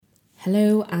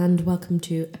Hello and welcome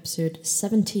to episode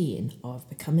 17 of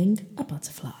Becoming a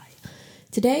Butterfly.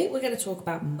 Today we're going to talk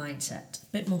about mindset, a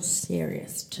bit more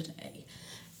serious today.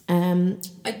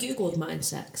 I googled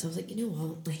mindset because I was like, you know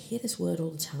what, I hear this word all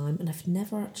the time and I've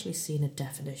never actually seen a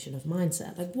definition of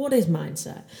mindset. Like, what is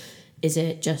mindset? Is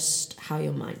it just how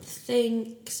your mind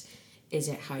thinks? Is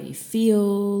it how you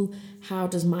feel? How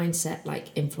does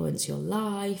mindset influence your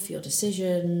life, your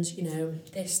decisions,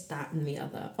 this, that and the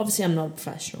other? Obviously I'm not a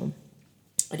professional.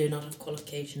 I do not have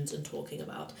qualifications in talking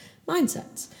about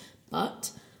mindsets,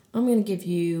 but I'm going to give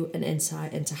you an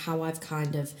insight into how I've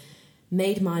kind of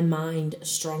made my mind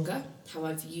stronger, how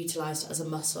I've utilised it as a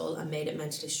muscle and made it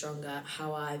mentally stronger,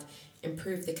 how I've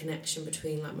improved the connection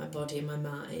between my body and my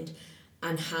mind,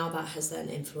 and how that has then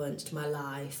influenced my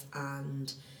life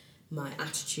and my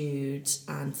attitudes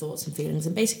and thoughts and feelings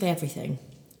and basically everything.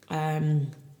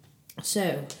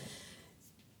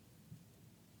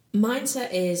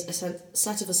 Mindset is a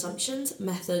set of assumptions,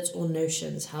 methods or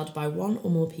notions held by one or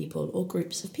more people or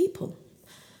groups of people.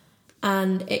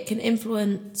 And it can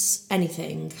influence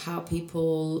anything, how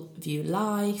people view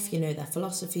life, their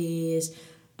philosophies.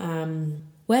 When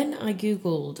I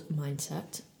googled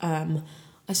mindset,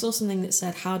 I saw something that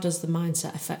said, how does the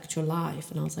mindset affect your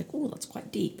life? And I was like, oh, that's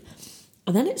quite deep.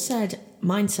 And then it said,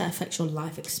 mindset affects your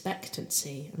life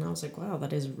expectancy. And I was like, wow,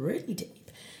 that is really deep.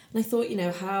 And I thought,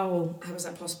 how is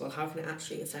that possible? How can it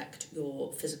actually affect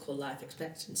your physical life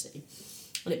expectancy?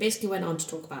 And it basically went on to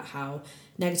talk about how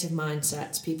negative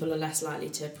mindsets, people are less likely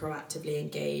to proactively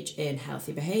engage in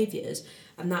healthy behaviours.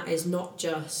 And that is not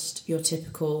just your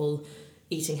typical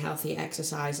eating healthy,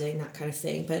 exercising, that kind of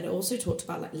thing. But it also talked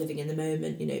about living in the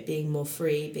moment, being more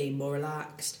free, being more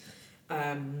relaxed.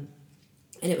 And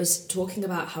it was talking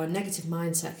about how a negative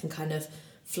mindset can kind of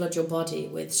flood your body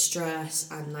with stress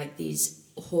and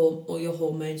all your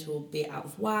hormones will be out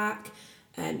of whack.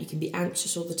 You can be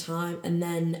anxious all the time, and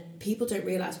then people don't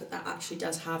realise that actually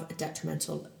does have a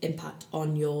detrimental impact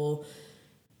on your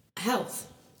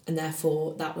health, and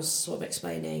therefore that was sort of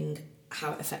explaining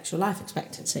how it affects your life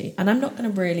expectancy. And I'm not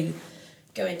going to really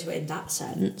go into it in that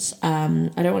sense. I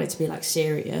don't want it to be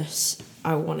serious.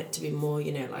 I want it to be more, a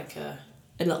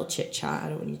little chit chat. I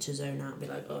don't want you to zone out and be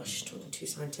like, oh, she's talking too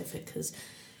scientific, because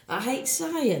I hate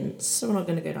science, so we're not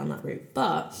going to go down that route.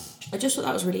 But I just thought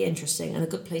that was really interesting and a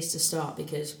good place to start,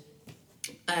 because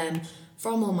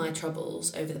from all my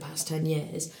troubles over the past 10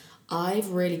 years,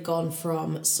 I've really gone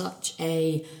from such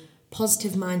a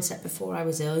positive mindset before I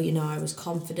was ill. I was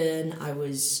confident, I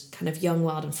was kind of young,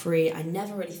 wild and free. I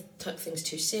never really took things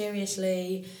too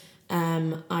seriously.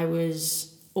 I was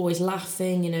always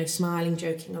laughing, smiling,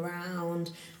 joking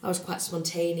around. I was quite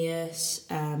spontaneous.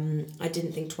 I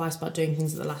didn't think twice about doing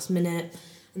things at the last minute.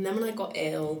 And then when I got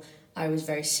ill, I was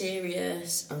very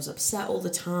serious. I was upset all the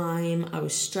time. I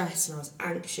was stressed and I was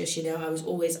anxious. I was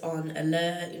always on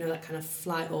alert, that kind of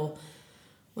flight or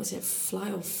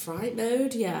fright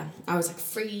mode? Yeah. I was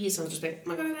freeze. I was just oh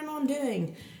my God, I don't know what I'm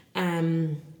doing.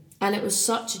 And it was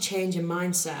such a change in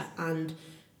mindset. And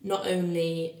not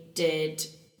only did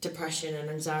depression and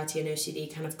anxiety and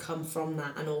OCD kind of come from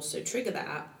that and also trigger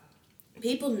that,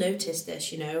 people notice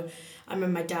this, I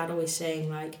remember my dad always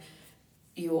saying,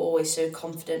 you were always so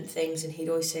confident in things, and he'd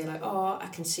always say, oh, I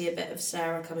can see a bit of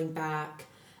Sarah coming back.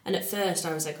 And at first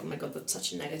I was like, oh my God, that's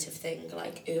such a negative thing,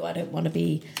 ooh, I don't want to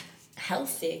be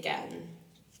healthy again.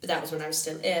 But that was when I was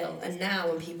still ill. And now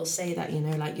when people say that,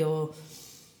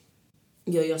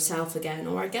 you're yourself again,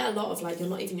 or I get a lot of you're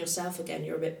not even yourself again,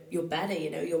 you're better,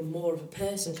 you're more of a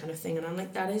person kind of thing. And I'm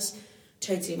like, that is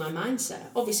totally my mindset.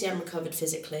 Obviously I'm recovered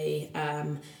physically,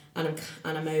 and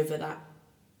I'm over that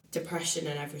depression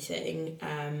and everything,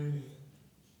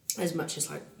 as much as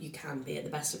you can be at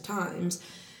the best of times.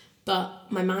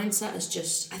 But my mindset has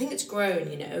just, I think it's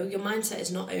grown. Your mindset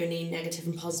is not only negative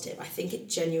and positive, I think it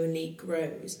genuinely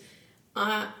grows.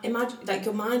 Imagine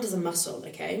your mind is a muscle,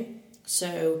 okay?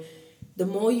 So the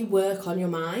more you work on your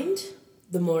mind,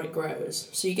 the more it grows.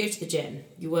 So you go to the gym,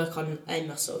 you work on a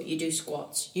muscle, you do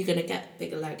squats, you're going to get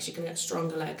bigger legs, you're going to get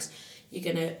stronger legs, you're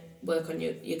going to work on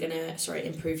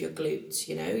improve your glutes,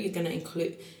 you're going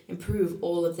to improve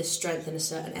all of this strength in a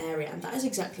certain area. And that is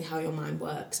exactly how your mind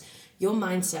works. Your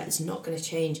mindset is not going to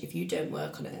change if you don't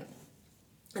work on it.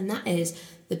 And that is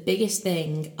the biggest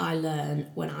thing I learned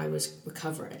when I was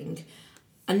recovering.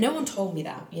 And no one told me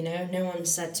that, no one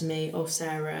said to me, oh,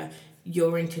 Sarah,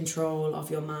 you're in control of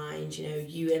your mind,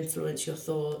 you influence your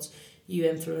thoughts, you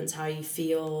influence how you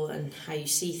feel and how you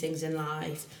see things in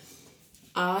life.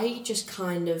 I just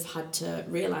kind of had to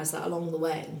realise that along the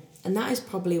way. And that is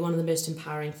probably one of the most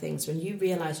empowering things. When you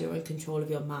realise you're in control of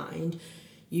your mind,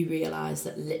 you realise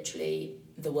that literally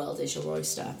the world is your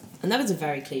oyster. And that is a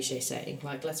very cliche saying.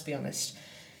 Like, let's be honest.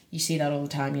 You see that all the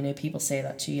time. You know, people say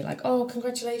that to you, like, oh,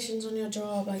 congratulations on your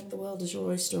job. Like, the world is your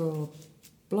oyster, or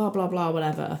blah, blah, blah,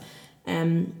 whatever.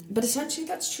 But essentially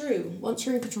that's true. Once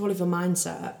you're in control of your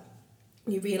mindset,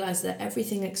 you realise that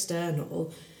everything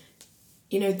external,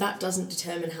 you know, that doesn't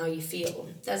determine how you feel.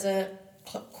 There's a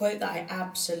quote that I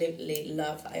absolutely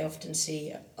love that I often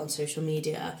see on social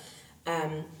media,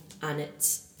 and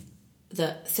it's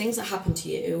that things that happen to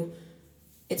you,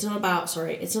 it's not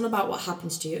about what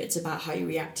happens to you, it's about how you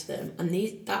react to them. And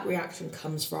that reaction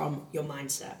comes from your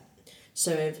mindset.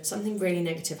 So if something really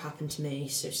negative happened to me,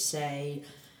 so say,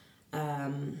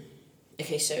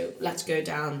 so let's go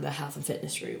down the health and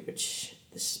fitness route, which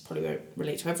this probably won't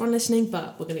relate to everyone listening,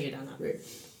 but we're going to go down that route.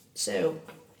 So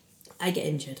I get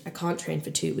injured. I can't train for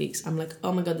 2 weeks. I'm like,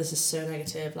 oh my God, this is so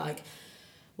negative. Like,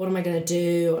 what am I going to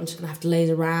do? I'm just going to have to laze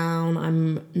around.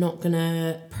 I'm not going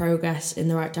to progress in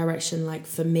the right direction, like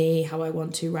for me, how I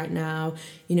want to right now.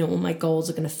 You know, all my goals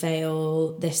are going to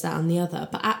fail, this, that, and the other.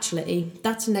 But actually,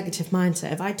 that's a negative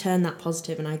mindset. If I turn that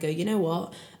positive and I go, you know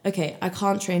what? Okay, I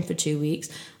can't train for 2 weeks.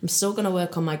 I'm still going to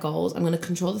work on my goals. I'm going to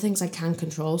control the things I can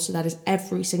control. So that is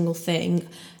every single thing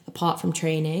apart from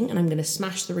training. And I'm going to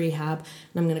smash the rehab.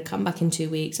 And I'm going to come back in 2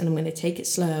 weeks. And I'm going to take it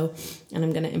slow. And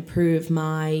I'm going to improve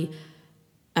my...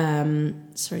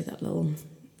 sorry, that little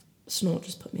snort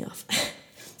just put me off.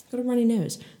 Got a runny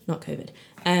nose, not COVID.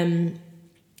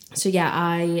 So yeah,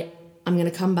 I'm going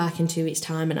to come back in 2 weeks'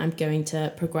 time and I'm going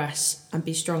to progress and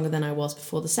be stronger than I was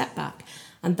before the setback.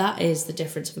 And that is the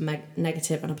difference of a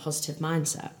negative and a positive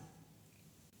mindset.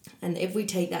 And if we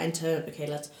take that into,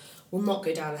 we'll not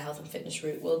go down the health and fitness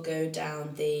route, we'll go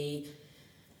down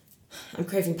I'm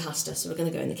craving pasta, so we're going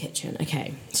to go in the kitchen.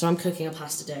 Okay, so I'm cooking a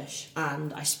pasta dish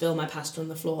and I spill my pasta on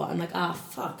the floor. I'm like,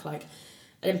 fuck, like,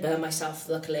 I didn't burn myself,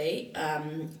 luckily,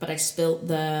 but I spilt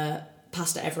the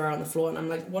pasta everywhere on the floor and I'm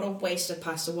like, what a waste of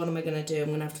pasta, what am I going to do? I'm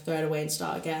going to have to throw it away and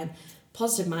start again.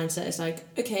 Positive mindset is like,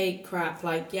 okay, crap,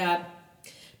 like, yeah,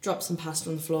 drop some pasta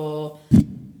on the floor.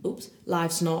 Oops,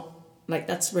 life's not, like,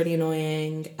 that's really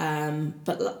annoying,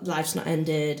 but life's not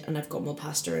ended and I've got more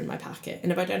pasta in my packet.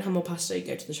 And if I don't have more pasta, you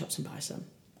go to the shops and buy some.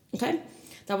 Okay?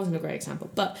 That wasn't a great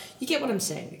example, but you get what I'm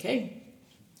saying, okay?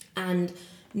 And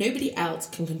nobody else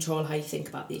can control how you think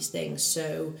about these things.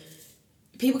 So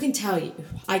people can tell you.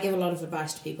 I give a lot of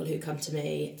advice to people who come to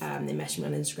me, they message me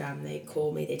on Instagram, they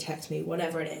call me, they text me,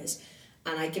 whatever it is,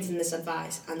 and I give them this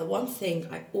advice. And the one thing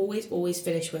I always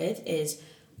finish with is,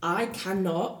 I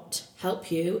cannot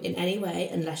help you in any way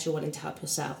unless you're willing to help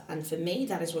yourself. And for me,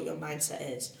 that is what your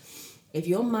mindset is. If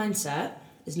your mindset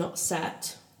is not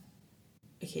set,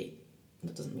 okay,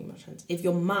 that doesn't make much sense. If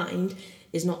your mind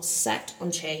is not set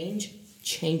on change,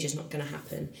 change is not going to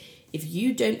happen. If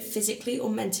you don't physically or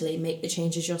mentally make the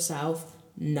changes yourself,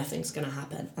 nothing's going to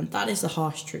happen. And that is the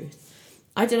harsh truth.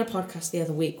 I did a podcast the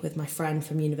other week with my friend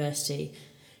from university.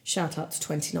 Shout out to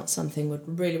 20 Not Something.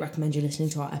 Would really recommend you listening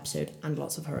to our episode and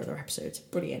lots of her other episodes.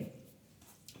 Brilliant.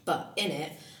 But in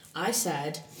it, I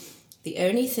said, the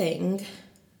only thing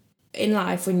in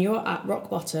life when you're at rock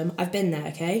bottom, I've been there,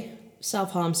 okay?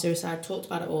 Self-harm, suicide, talked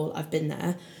about it all, I've been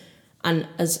there. And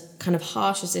as kind of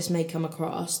harsh as this may come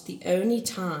across, the only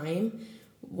time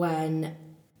when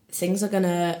things are going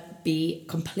to be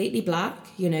completely black,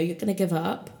 you know, you're going to give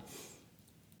up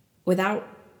without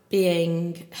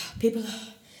being... People...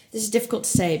 This is difficult to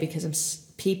say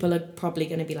because people are probably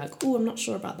going to be like, oh, I'm not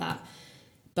sure about that.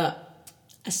 But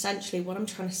essentially what I'm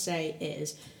trying to say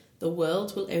is the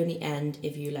world will only end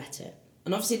if you let it.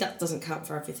 And obviously that doesn't count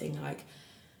for everything. Like,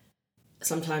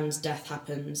 sometimes death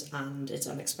happens and it's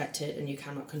unexpected and you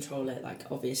cannot control it.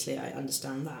 Like, obviously I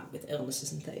understand that with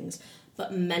illnesses and things.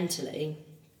 But mentally,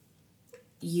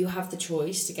 you have the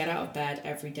choice to get out of bed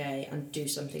every day and do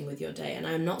something with your day. And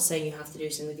I'm not saying you have to do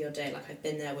something with your day. Like, I've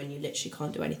been there when you literally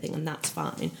can't do anything, and that's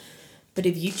fine. But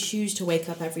if you choose to wake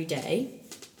up every day,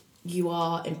 you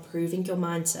are improving your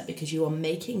mindset because you are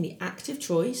making the active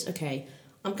choice, okay,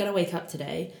 I'm going to wake up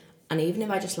today, and even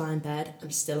if I just lie in bed, I'm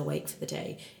still awake for the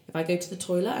day. If I go to the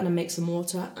toilet and I make some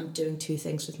water, I'm doing 2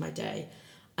 things with my day.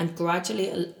 And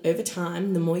gradually, over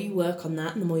time, the more you work on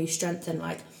that and the more you strengthen,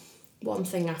 like, one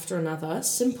thing after another,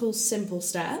 simple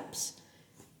steps,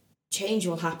 change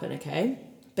will happen, okay?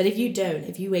 But if you don't,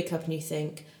 if you wake up and you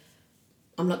think,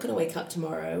 I'm not going to wake up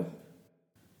tomorrow,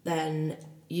 then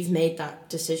you've made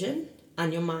that decision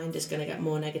and your mind is going to get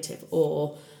more negative.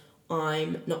 Or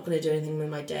I'm not going to do anything with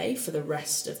my day for the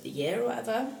rest of the year or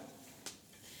whatever.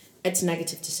 It's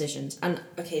negative decisions. And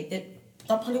okay, that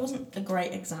probably wasn't a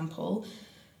great example,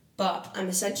 but I'm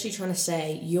essentially trying to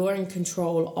say you're in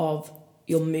control of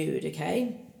your mood,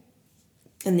 okay?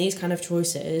 And these kind of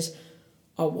choices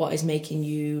are what is making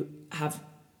you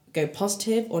go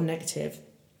positive or negative.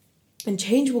 And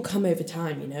change will come over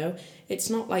time, you know. It's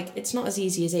not as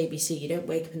easy as ABC. You don't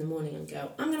wake up in the morning and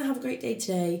go, I'm going to have a great day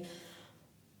today.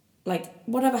 Like,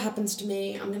 whatever happens to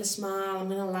me, I'm going to smile, I'm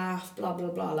going to laugh, blah, blah,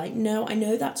 blah. Like, no, I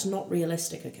know that's not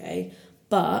realistic, okay?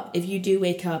 But if you do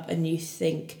wake up and you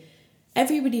think,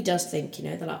 everybody does think, you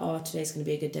know, they're like, oh, today's going to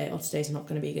be a good day, or today's not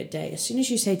going to be a good day. As soon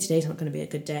as you say today's not going to be a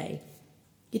good day,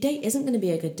 your day isn't going to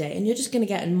be a good day, and you're just going to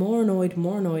get more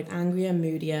annoyed, angrier,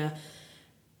 moodier,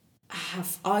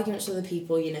 have arguments with other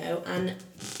people, you know, and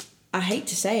I hate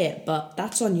to say it, but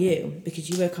that's on you, because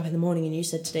you woke up in the morning and you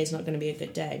said today's not going to be a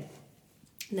good day.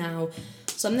 Now,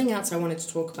 something else I wanted to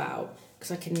talk about,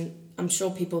 because I'm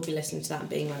sure people will be listening to that and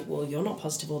being like, well, you're not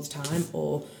positive all the time,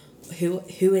 or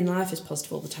who in life is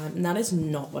positive all the time, and that is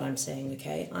not what I'm saying,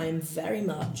 okay? I am very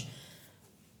much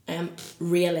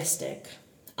realistic.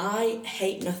 I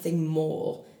hate nothing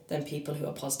more than people who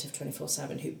are positive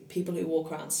 24/7, people who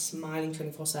walk around smiling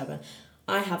 24/7.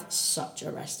 I have such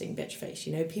a resting bitch face,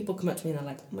 you know. People come up to me and they're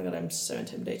like, oh my god, I'm so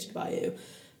intimidated by you.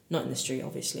 Not in the street,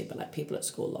 obviously, but like people at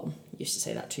school used to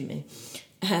say that to me.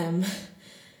 I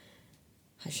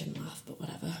shouldn't laugh, but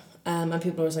whatever. And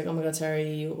people are always like, oh my god, Sarah,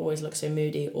 you always look so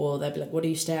moody. Or they'll be like, what are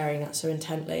you staring at so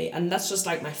intently? And that's just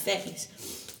like my face.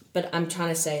 But I'm trying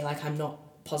to say, like, I'm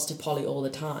not positive Polly all the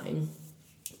time.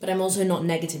 But I'm also not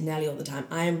negative Nelly all the time.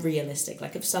 I am realistic.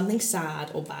 Like, if something sad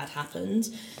or bad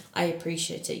happens, I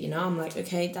appreciate it, you know? I'm like,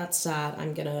 okay, that's sad.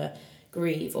 I'm going to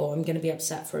grieve, or I'm going to be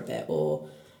upset for a bit, or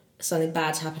something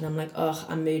bad's happened. I'm like, oh,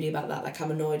 I'm moody about that. Like, I'm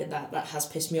annoyed at that. That has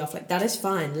pissed me off. Like, that is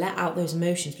fine. Let out those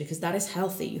emotions, because that is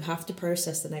healthy. You have to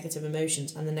process the negative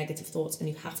emotions and the negative thoughts, and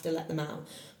you have to let them out.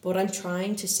 But what I'm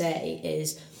trying to say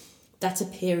is that's a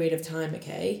period of time,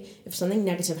 okay? If something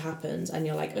negative happens and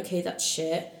you're like, okay, that's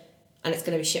shit, and it's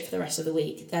going to be shit for the rest of the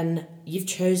week, then you've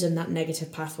chosen that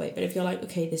negative pathway. But if you're like,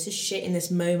 okay, this is shit in this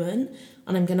moment,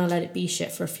 and I'm going to let it be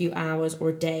shit for a few hours or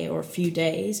a day or a few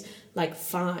days, like,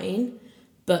 fine,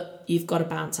 but you've got to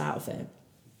bounce out of it.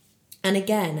 And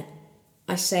again,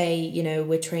 I say, you know,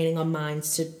 we're training our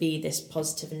minds to be this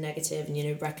positive and negative and, you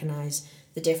know, recognise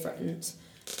the difference.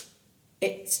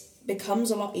 It becomes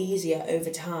a lot easier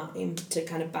over time to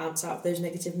kind of bounce out of those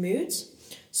negative moods.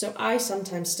 So I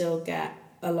sometimes still get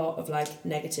a lot of like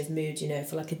negative moods, you know,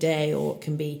 for like a day, or it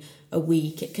can be a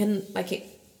week. It can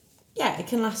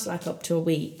last like up to a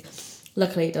week.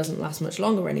 Luckily it doesn't last much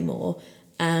longer anymore.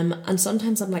 And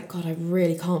sometimes I'm like, God, I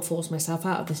really can't force myself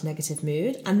out of this negative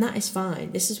mood, and that is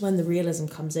fine. This is when the realism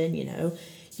comes in, you know.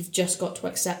 You've just got to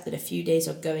accept that a few days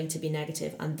are going to be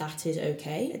negative, and that is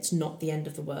okay. It's not the end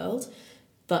of the world.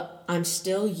 But I'm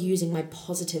still using my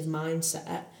positive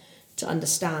mindset to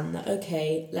understand that,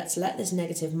 okay, let's let this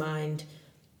negative mind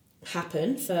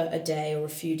happen for a day or a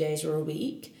few days or a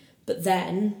week, but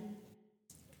then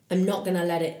I'm not going to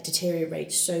let it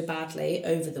deteriorate so badly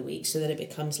over the week so that it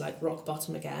becomes like rock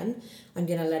bottom again. I'm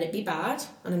going to let it be bad,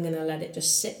 and I'm going to let it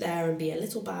just sit there and be a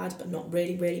little bad, but not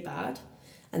really, really bad.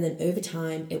 And then over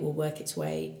time, it will work its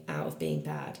way out of being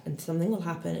bad, and something will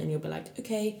happen and you'll be like,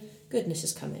 okay, goodness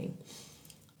is coming.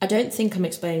 I don't think I'm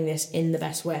explaining this in the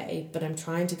best way, but I'm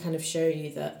trying to kind of show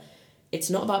you that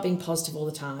it's not about being positive all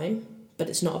the time, but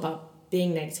it's not about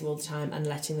being negative all the time and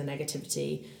letting the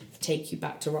negativity take you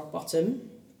back to rock bottom.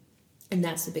 And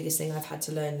that's the biggest thing I've had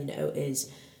to learn, you know, is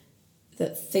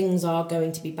that things are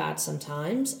going to be bad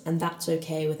sometimes, and that's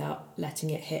okay without letting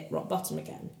it hit rock bottom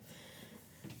again.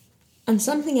 And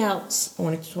something else I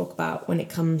wanted to talk about when it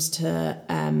comes to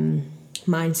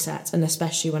mindset, and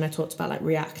especially when I talked about like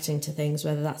reacting to things,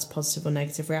 whether that's positive or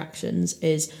negative reactions,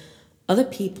 is other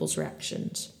people's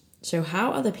reactions. So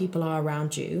how other people are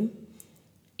around you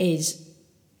is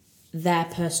their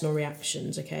personal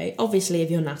reactions, okay? Obviously, if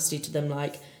you're nasty to them,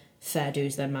 like, fair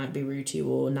dues, they might be rude to you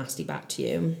or nasty back to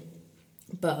you.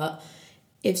 But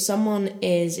if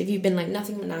you've been like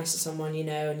nothing but nice to someone, you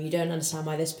know, and you don't understand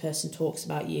why this person talks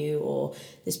about you, or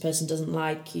this person doesn't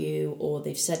like you, or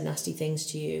they've said nasty things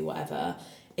to you, whatever,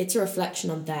 it's a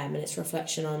reflection on them, and it's a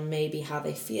reflection on maybe how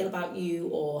they feel about you,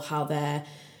 or how they're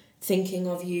thinking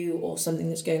of you, or something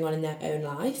that's going on in their own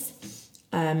life.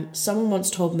 Someone once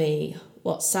told me,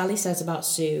 what Sally says about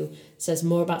Sue says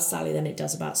more about Sally than it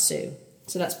does about Sue.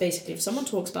 So that's basically, if someone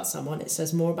talks about someone, it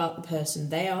says more about the person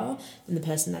they are than the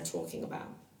person they're talking about.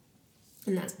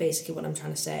 And that's basically what I'm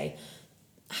trying to say.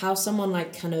 How someone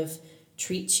like kind of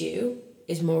treats you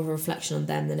is more of a reflection on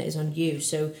them than it is on you.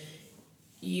 So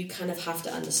you kind of have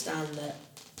to understand that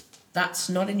that's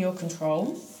not in your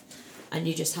control, and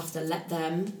you just have to let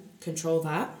them control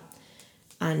that.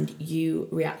 and you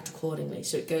react accordingly.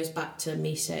 So it goes back to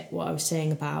what I was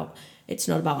saying about it's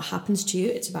not about what happens to you,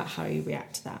 it's about how you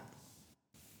react to that.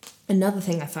 Another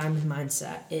thing I find with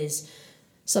mindset is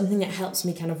something that helps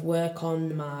me kind of work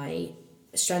on my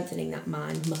strengthening that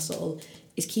mind muscle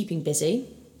is keeping busy.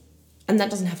 And that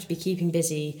doesn't have to be keeping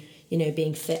busy,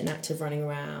 being fit and active, running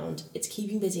around. It's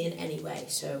keeping busy in any way.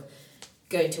 So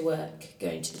going to work,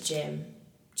 going to the gym,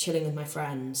 chilling with my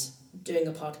friends, doing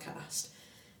a podcast.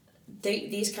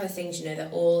 These kind of things, they're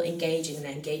all engaging, and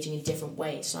they're engaging in different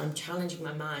ways. So I'm challenging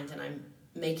my mind, and I'm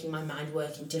making my mind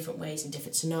work in different ways, in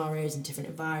different scenarios, in different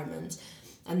environments.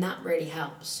 And that really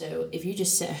helps. So if you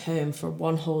just sit at home for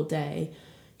one whole day,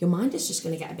 your mind is just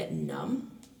going to get a bit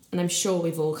numb. And I'm sure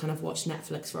we've all kind of watched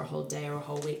Netflix for a whole day or a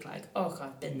whole week, like, oh God,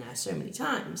 I've been there so many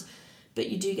times. But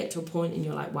you do get to a point and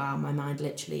you're like, wow, my mind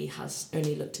literally has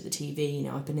only looked at the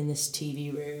TV. I've been in this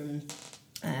TV room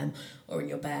or in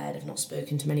your bed. I've not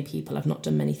spoken to many people. I've not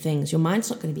done many things. Your mind's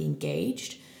not going to be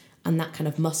engaged, and that kind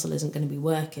of muscle isn't going to be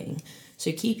working.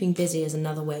 So keeping busy is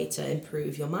another way to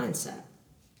improve your mindset.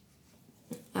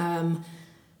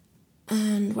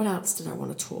 And what else did I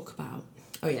want to talk about?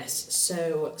 Oh yes,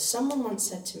 so someone once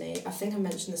said to me, I think I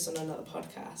mentioned this on another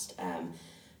podcast,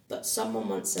 but someone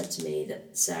once said to me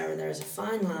that, Sarah, there is a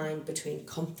fine line between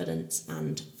confidence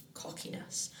and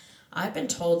cockiness. I've been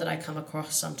told that I come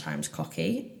across sometimes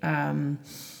cocky, and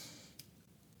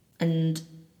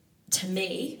to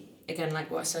me, again, like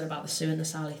what I said about the Sue and the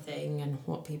Sally thing and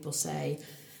what people say,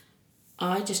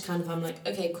 I'm like,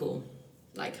 okay, cool.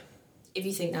 Like, if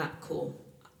you think that, cool,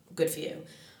 good for you.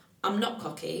 I'm not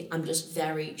cocky, I'm just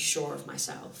very sure of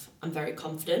myself. I'm very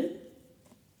confident.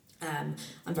 I'm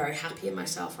very happy in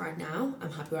myself right now.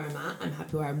 I'm happy where I'm at. I'm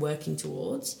happy where I'm working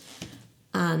towards.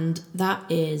 And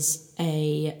that is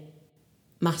a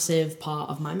massive part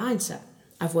of my mindset.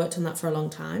 I've worked on that for a long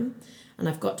time, and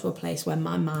I've got to a place where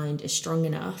my mind is strong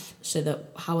enough so that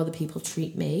how other people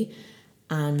treat me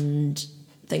and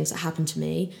things that happen to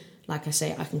me, like I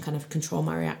say, I can kind of control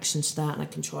my reactions to that, and I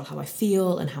control how I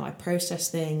feel and how I process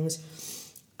things.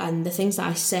 And the things that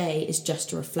I say is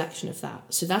just a reflection of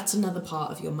that. So that's another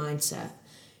part of your mindset.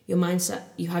 Your mindset,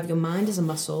 you have your mind as a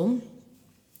muscle.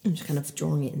 I'm just kind of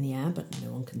drawing it in the air, but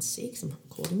no one can see because I'm not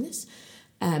recording this.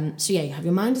 So yeah, you have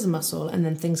your mind as a muscle, and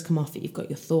then things come off it. You've got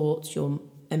your thoughts, your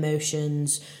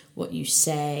emotions, what you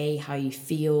say, how you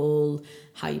feel,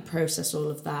 how you process all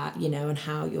of that, and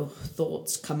how your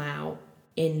thoughts come out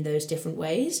in those different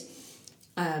ways.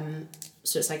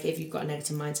 So it's like if you've got a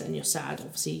negative mindset and you're sad,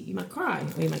 obviously you might cry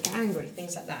or you might get angry,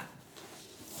 things like that.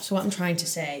 So what I'm trying to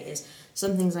say is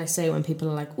some things I say when people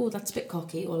are like, oh, that's a bit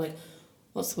cocky, or like,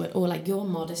 what's the word? Or like, you're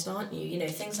modest, aren't you?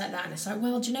 Things like that. And it's like,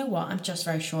 well, do you know what? I'm just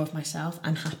very sure of myself.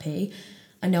 I'm happy.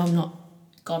 I know I'm not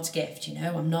God's gift,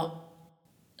 I'm not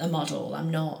a model. I'm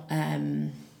not,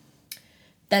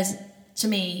 there's, to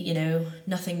me,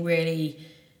 nothing really.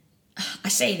 I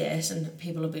say this and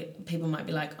people might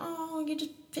be like, oh, you're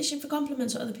just fishing for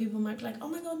compliments, or other people might be like, oh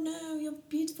my God, no, you're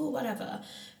beautiful, whatever.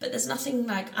 But there's nothing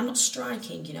like, I'm not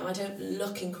striking, I don't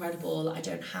look incredible. I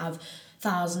don't have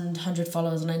 1,000, 100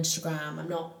 followers on Instagram. I'm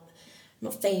not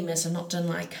famous. I've not done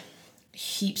like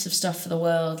heaps of stuff for the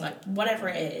world, like whatever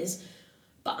it is.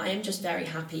 But I am just very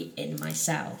happy in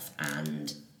myself.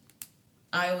 And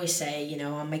I always say,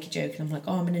 I'll make a joke and I'm like,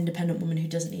 oh, I'm an independent woman who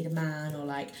doesn't need a man, or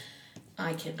like,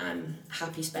 I'm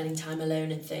happy spending time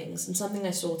alone and things. And something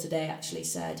I saw today actually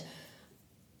said,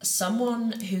 a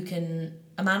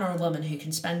man or a woman who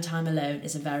can spend time alone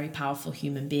is a very powerful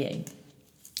human being.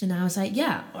 And I was like,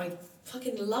 yeah, I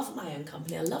fucking love my own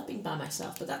company. I love being by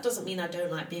myself, but that doesn't mean I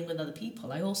don't like being with other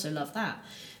people. I also love that.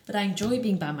 But I enjoy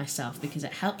being by myself because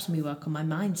it helps me work on my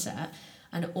mindset,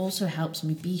 and it also helps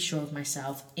me be sure of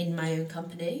myself in my own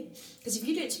company. Because if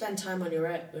you don't spend time on your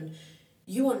own,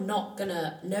 you are not going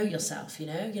to know yourself,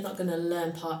 You're not going to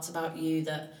learn parts about you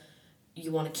that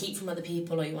you want to keep from other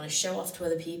people, or you want to show off to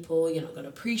other people. You're not going to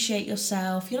appreciate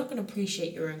yourself. You're not going to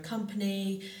appreciate your own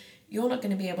company. You're not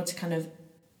going to be able to kind of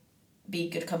be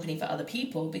good company for other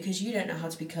people because you don't know how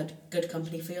to be good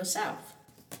company for yourself.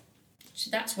 So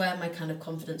that's where my kind of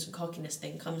confidence and cockiness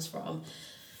thing comes from.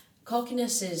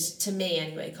 Cockiness is, to me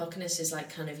anyway, cockiness is like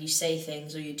kind of you say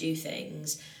things or you do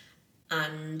things,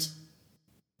 and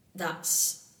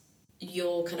that's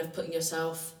you're kind of putting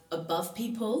yourself above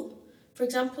people, for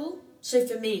example. So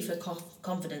for me, for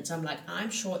confidence, I'm like,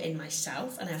 I'm sure in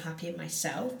myself and I'm happy in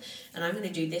myself, and I'm going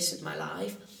to do this with my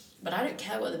life. But I don't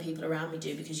care what the people around me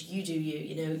do, because you do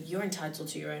you, you're entitled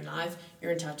to your own life,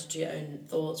 you're entitled to your own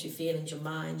thoughts, your feelings, your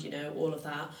mind, all of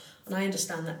that. And I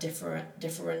understand that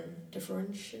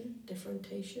differentiation, I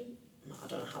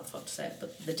don't know how the fuck to say it,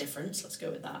 but the difference, let's go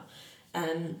with that.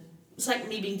 It's like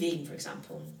me being vegan, for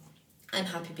example. I'm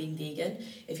happy being vegan.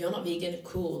 If you're not vegan,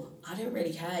 cool. I don't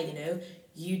really care, you know.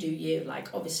 You do you.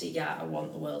 Like, obviously, yeah, I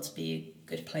want the world to be a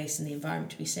good place and the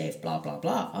environment to be safe, blah, blah,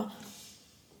 blah.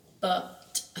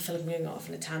 But I feel like I'm going off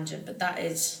on a tangent. But that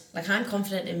is, like, I'm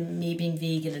confident in me being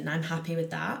vegan and I'm happy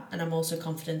with that. And I'm also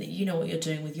confident that you know what you're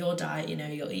doing with your diet. You know,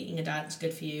 you're eating a diet that's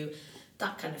good for you,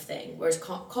 that kind of thing. Whereas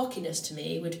cockiness to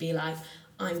me would be like,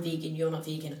 I'm vegan, you're not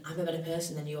vegan. I'm a better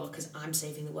person than you are because I'm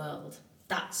saving the world.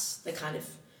 That's the kind of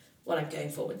what I'm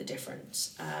going for with the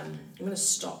difference. I'm going to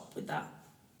stop with that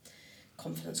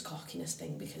confidence cockiness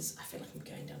thing because I feel like I'm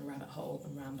going down a rabbit hole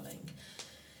and rambling.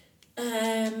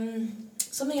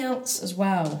 Something else as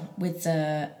well with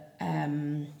the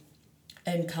own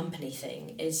company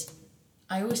thing is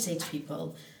I always say to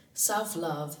people,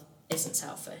 self-love isn't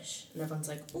selfish. And everyone's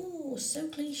like, oh, so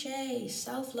cliche,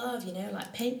 self-love, you know,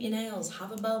 like paint your nails,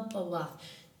 have a bubble bath,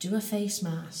 do a face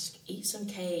mask, eat some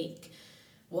cake,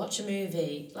 watch a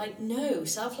movie. Like, no,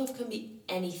 self-love can be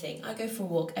anything. I go for a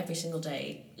walk every single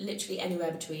day, literally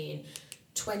anywhere between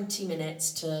 20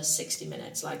 minutes to 60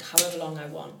 minutes, like however long I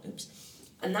want.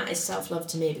 And that is self-love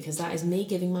to me because that is me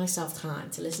giving myself time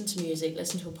to listen to music,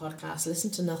 listen to a podcast,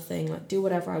 listen to nothing, like do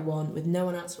whatever I want with no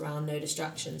one else around, no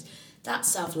distractions. That's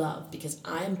self-love because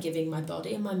I am giving my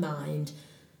body and my mind,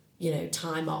 you know,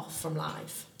 time off from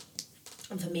life.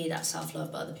 And for me, that's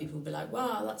self-love, but other people will be like,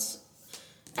 wow, that's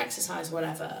exercise,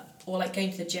 whatever. Or like going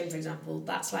to the gym, for example,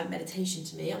 that's like meditation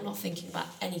to me. I'm not thinking about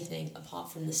anything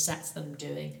apart from the sets that I'm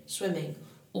doing. Swimming,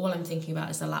 all I'm thinking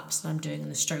about is the laps that I'm doing and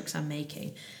the strokes I'm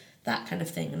making, that kind of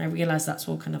thing. And I realise that's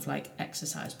all kind of like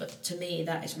exercise, but to me,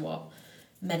 that is what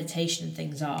meditation and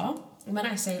things are. And when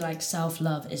I say like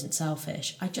self-love isn't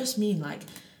selfish, I just mean like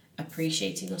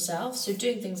appreciating yourself. So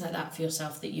doing things like that for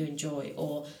yourself that you enjoy,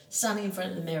 or standing in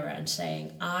front of the mirror and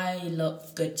saying, I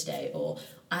look good today, or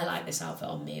I like this outfit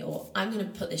on me, or I'm going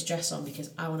to put this dress on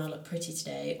because I want to look pretty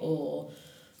today, or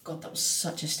God, that was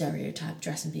such a stereotype,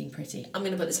 dressing being pretty. I'm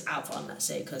going to put this outfit on, let's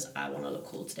say, because I want to look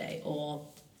cool today, or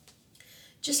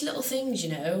just little things,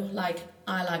 you know, like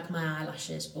I like my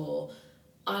eyelashes, or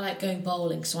I like going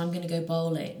bowling, so I'm going to go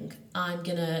bowling. I'm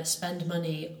going to spend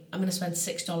money. I'm going to spend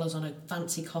 $6 on a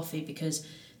fancy coffee because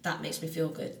that makes me feel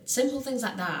good. Simple things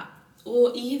like that.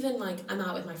 Or even like I'm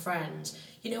out with my friends.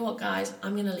 You know what, guys?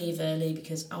 I'm going to leave early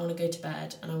because I want to go to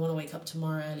bed and I want to wake up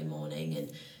tomorrow early morning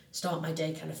and start my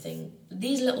day kind of thing.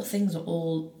 These little things are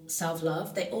all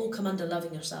self-love. They all come under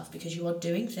loving yourself because you are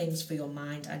doing things for your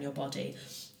mind and your body,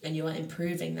 and you are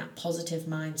improving that positive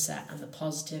mindset and the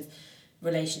positive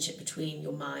relationship between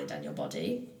your mind and your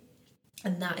body.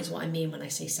 And that is what I mean when I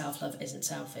say self-love isn't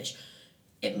selfish.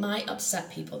 It might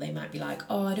upset people. They might be like,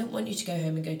 oh, I don't want you to go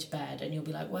home and go to bed. And you'll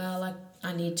be like, well,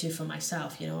 I need to for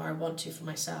myself, you know, or I want to for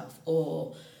myself.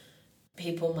 Or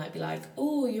people might be like,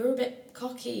 oh, you're a bit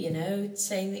cocky, you know,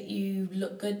 saying that you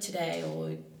look good today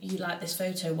or you like this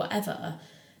photo, whatever.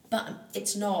 But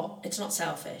it's not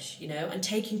selfish, you know. And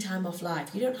taking time off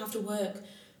life, you don't have to work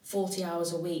 40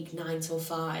 hours a week, 9 till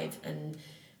 5, and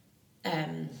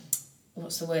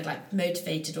like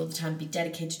motivated all the time, be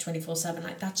dedicated 24/7.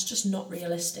 Like, that's just not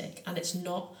realistic, and it's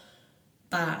not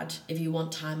bad if you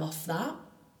want time off that.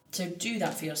 So do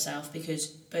that for yourself because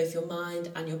both your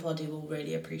mind and your body will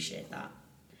really appreciate that.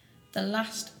 The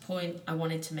last point I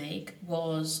wanted to make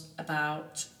was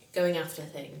about going after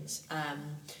things.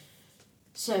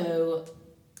 So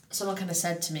someone kind of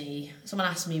said to me, someone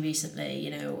asked me recently, you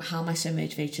know, how am I so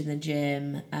motivated in the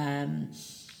gym?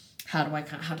 How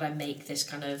do I make this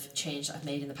kind of change that I've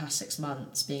made in the past 6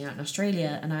 months being out in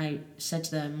Australia? And I said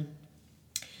to them,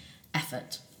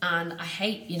 effort. And I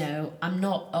hate, you know, I'm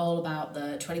not all about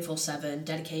the 24/7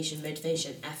 dedication,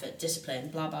 motivation, effort, discipline,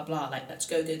 blah, blah, blah. Like, let's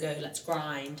go, let's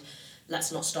grind,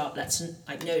 let's not stop, let's,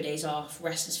 like, no days off,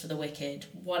 rest is for the wicked,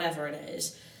 whatever it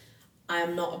is. I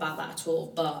am not about that at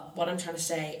all. But what I'm trying to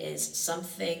say is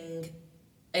something,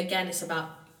 again, it's about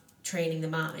training the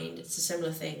mind. It's a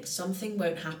similar thing. Something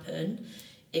won't happen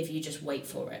if you just wait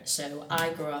for it. So I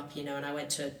grew up, you know, and I went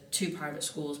to 2 private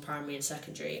schools, primary and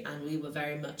secondary, and we were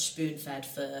very much spoon-fed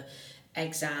for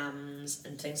exams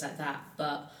and things like that.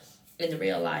 But in the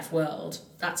real life world,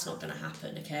 that's not going to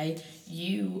happen, okay?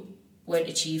 You won't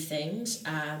achieve things,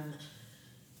 and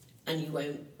you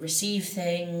won't receive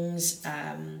things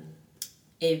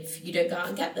if you don't go out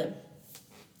and get them.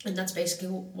 And that's basically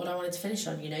what I wanted to finish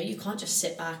on, you know. You can't just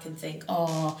sit back and think,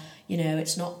 oh, you know,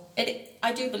 it's not...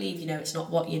 I do believe, you know, it's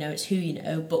not what you know, it's who you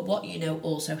know, but what you know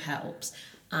also helps.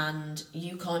 And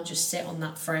you can't just sit on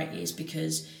that phrase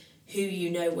because who you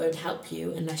know won't help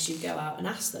you unless you go out and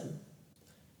ask them.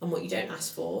 And what you don't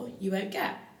ask for, you won't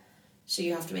get. So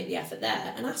you have to make the effort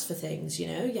there and ask for things, you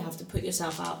know. You have to put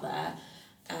yourself out there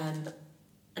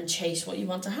and chase what you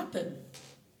want to happen.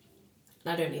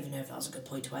 And I don't even know if that was a good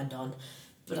point to end on,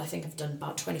 but I think I've done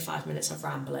about 25 minutes of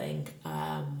rambling.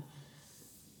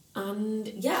 And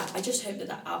yeah, I just hope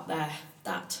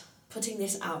that putting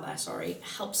this out there,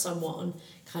 helps someone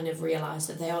kind of realise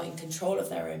that they are in control of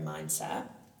their own mindset.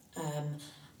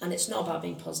 And it's not about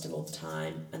being positive all the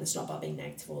time, and it's not about being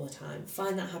negative all the time.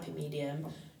 Find that happy medium,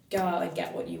 go out and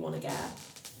get what you want to get,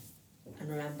 and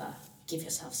remember, give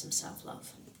yourself some self-love.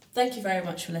 Thank you very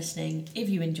much for listening. If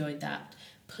you enjoyed that,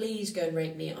 please go and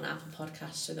rate me on Apple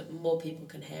Podcasts so that more people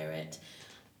can hear it.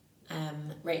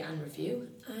 Rate and review,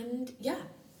 and yeah,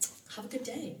 have a good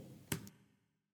day.